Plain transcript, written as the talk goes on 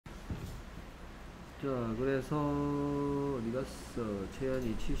자, 그래서 어디 갔어?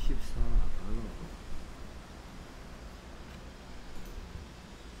 채연이 74 단어.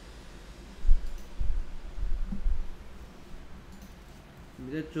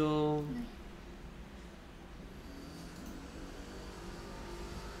 준비됐죠? 네.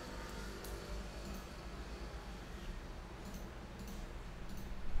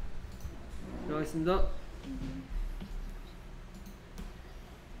 시작하겠습니다.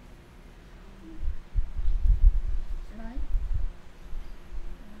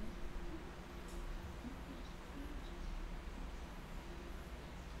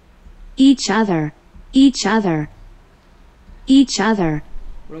 each other, each other, each other,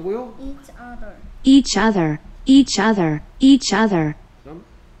 뭐라고요? Each other. each other, each other, each other, 그럼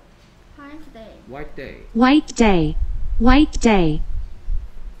White day. white day, white day, white day,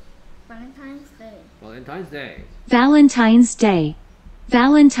 Valentine's day. Valentine's day, Valentine's day,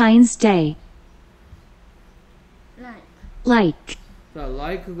 Valentine's day, Like. like, 자,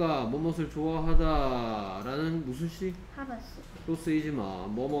 like가 뭐뭇을 좋아하다 라는 무슨 시? 하다시. 또 쓰이지마.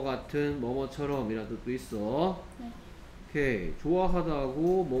 뭐뭐 같은 뭐뭐처럼 이란 뜻도 있어. 네. 오케이.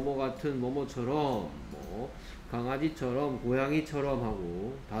 좋아하다고 뭐뭐 같은 뭐뭐처럼 뭐 강아지처럼 고양이처럼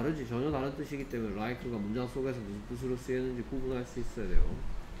하고 다르지. 전혀 다른 뜻이기 때문에 like가 문장 속에서 무슨 뜻으로 쓰이는지 구분할 수 있어야 돼요.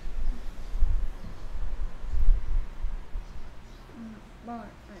 March.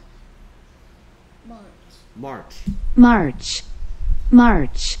 March. March,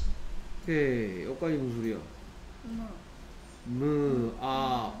 March, 오케이. 여기까지 무슨 소리야?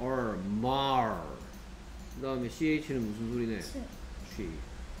 Mar. mar. 그 다음에 ch는 무슨 소리네? 치. 취.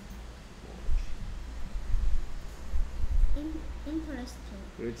 Interesting.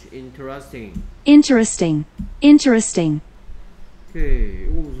 그렇지. interesting. interesting, interesting, 오케이.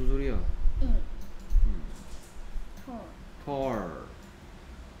 이거 무슨 소리야? In. Tall. tall.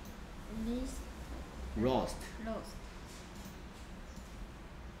 List. roast. Lost.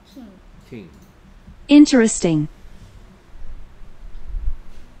 King. king. interesting,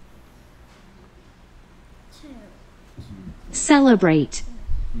 Chair. celebrate,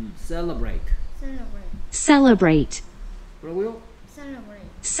 celebrate. Celebrate. celebrate, 뭐라고요? Celebrate.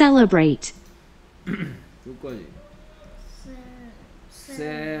 celebrate, 여기까지. Cel.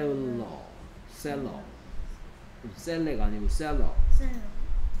 cellar. cellar. 셀레가 아니고 cellar. Celebrate.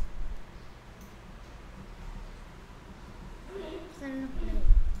 Celebrate.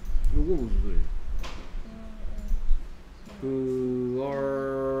 요거 무슨 소리야?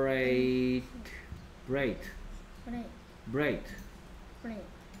 great. Break. break. Break.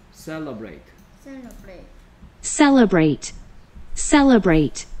 celebrate. Celebrate. celebrate,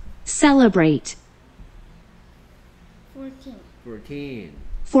 celebrate, celebrate, 14. 14.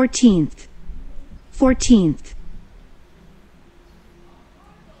 14th, 14th,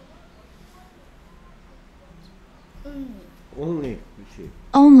 Only. only. 그렇지.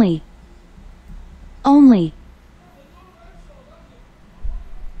 only, only,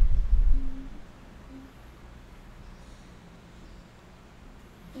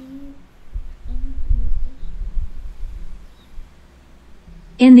 In.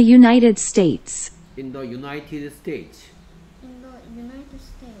 in the United States, in the United States. In the United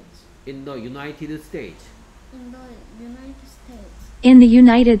States. in the United States. In the United States. in the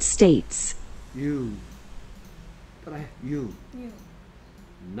United States, you. 따라해. you. You.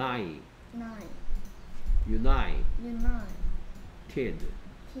 nine. Nine. unite. Unite. ted.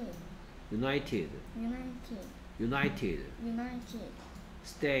 Kid. united. United. united. United.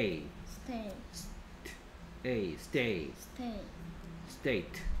 stay. Stay. stay. Stay.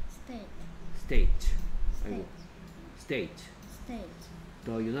 state. State. state. 아이고. state. State.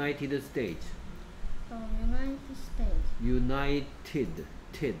 the United States. The United States. united.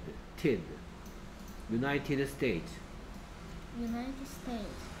 ted. United States. United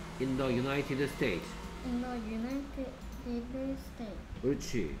States. in the United States. In the United States.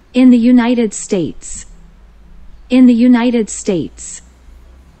 그렇지. in the United States, in the United States,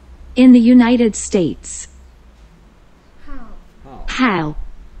 in the United States, How? how.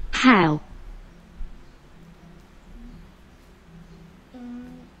 how,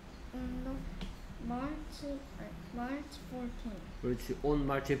 In the March 14th. 그렇지. on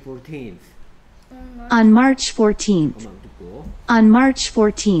March 14th. on March 14th, 가만 듣고. on March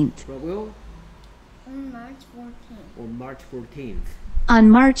 14th, 뭐라고요? On March 14th. on March 14th. on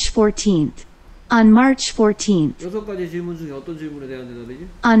March 14th, on March 14th, 여섯 가지 질문 중에 어떤 질문에 대한 대답이지?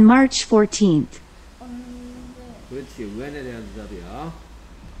 on March 14th, 그렇지. when에 대한 대답이야.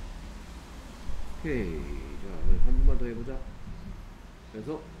 오케이. 자, 한 번만 더 해보자.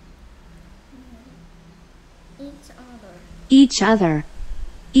 그래서 Each other. each other,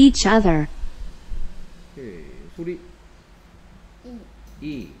 each other, 풀이 이,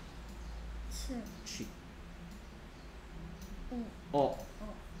 이, 치, 취, 우, 더,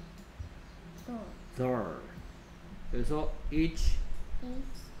 the. 그래서 each each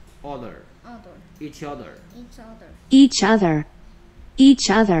other, other, each other. each other. each other,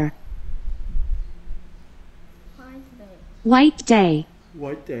 each other. White day,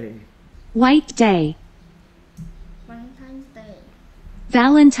 White day, What day? white day. Valentine's day,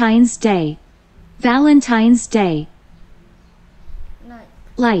 Valentine's day, Valentine's day.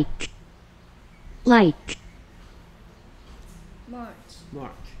 like, like. March,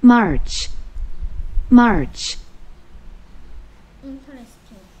 March. March, March.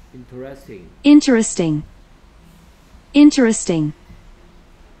 interesting, Interesting. Interesting, interesting.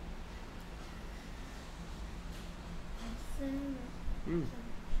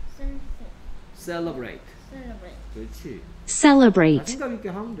 Celebrate. celebrate, 그렇지. Celebrate, 자신감 있게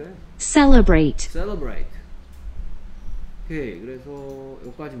하면 돼. celebrate. Celebrate. 오케이. 그래서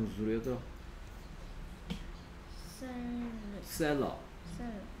여기까지 무슨 소리였더라? celebrate,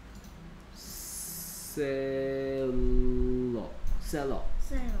 Seller.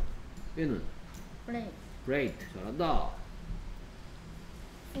 Seller. 얘는 celebrate, great. 잘한다.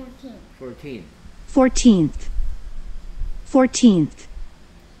 14, 14. 14th, 14th.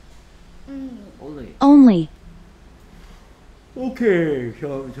 only, Only. Only. 오케이. 자,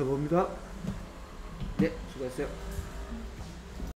 저겁니다. 네, 수고했어요.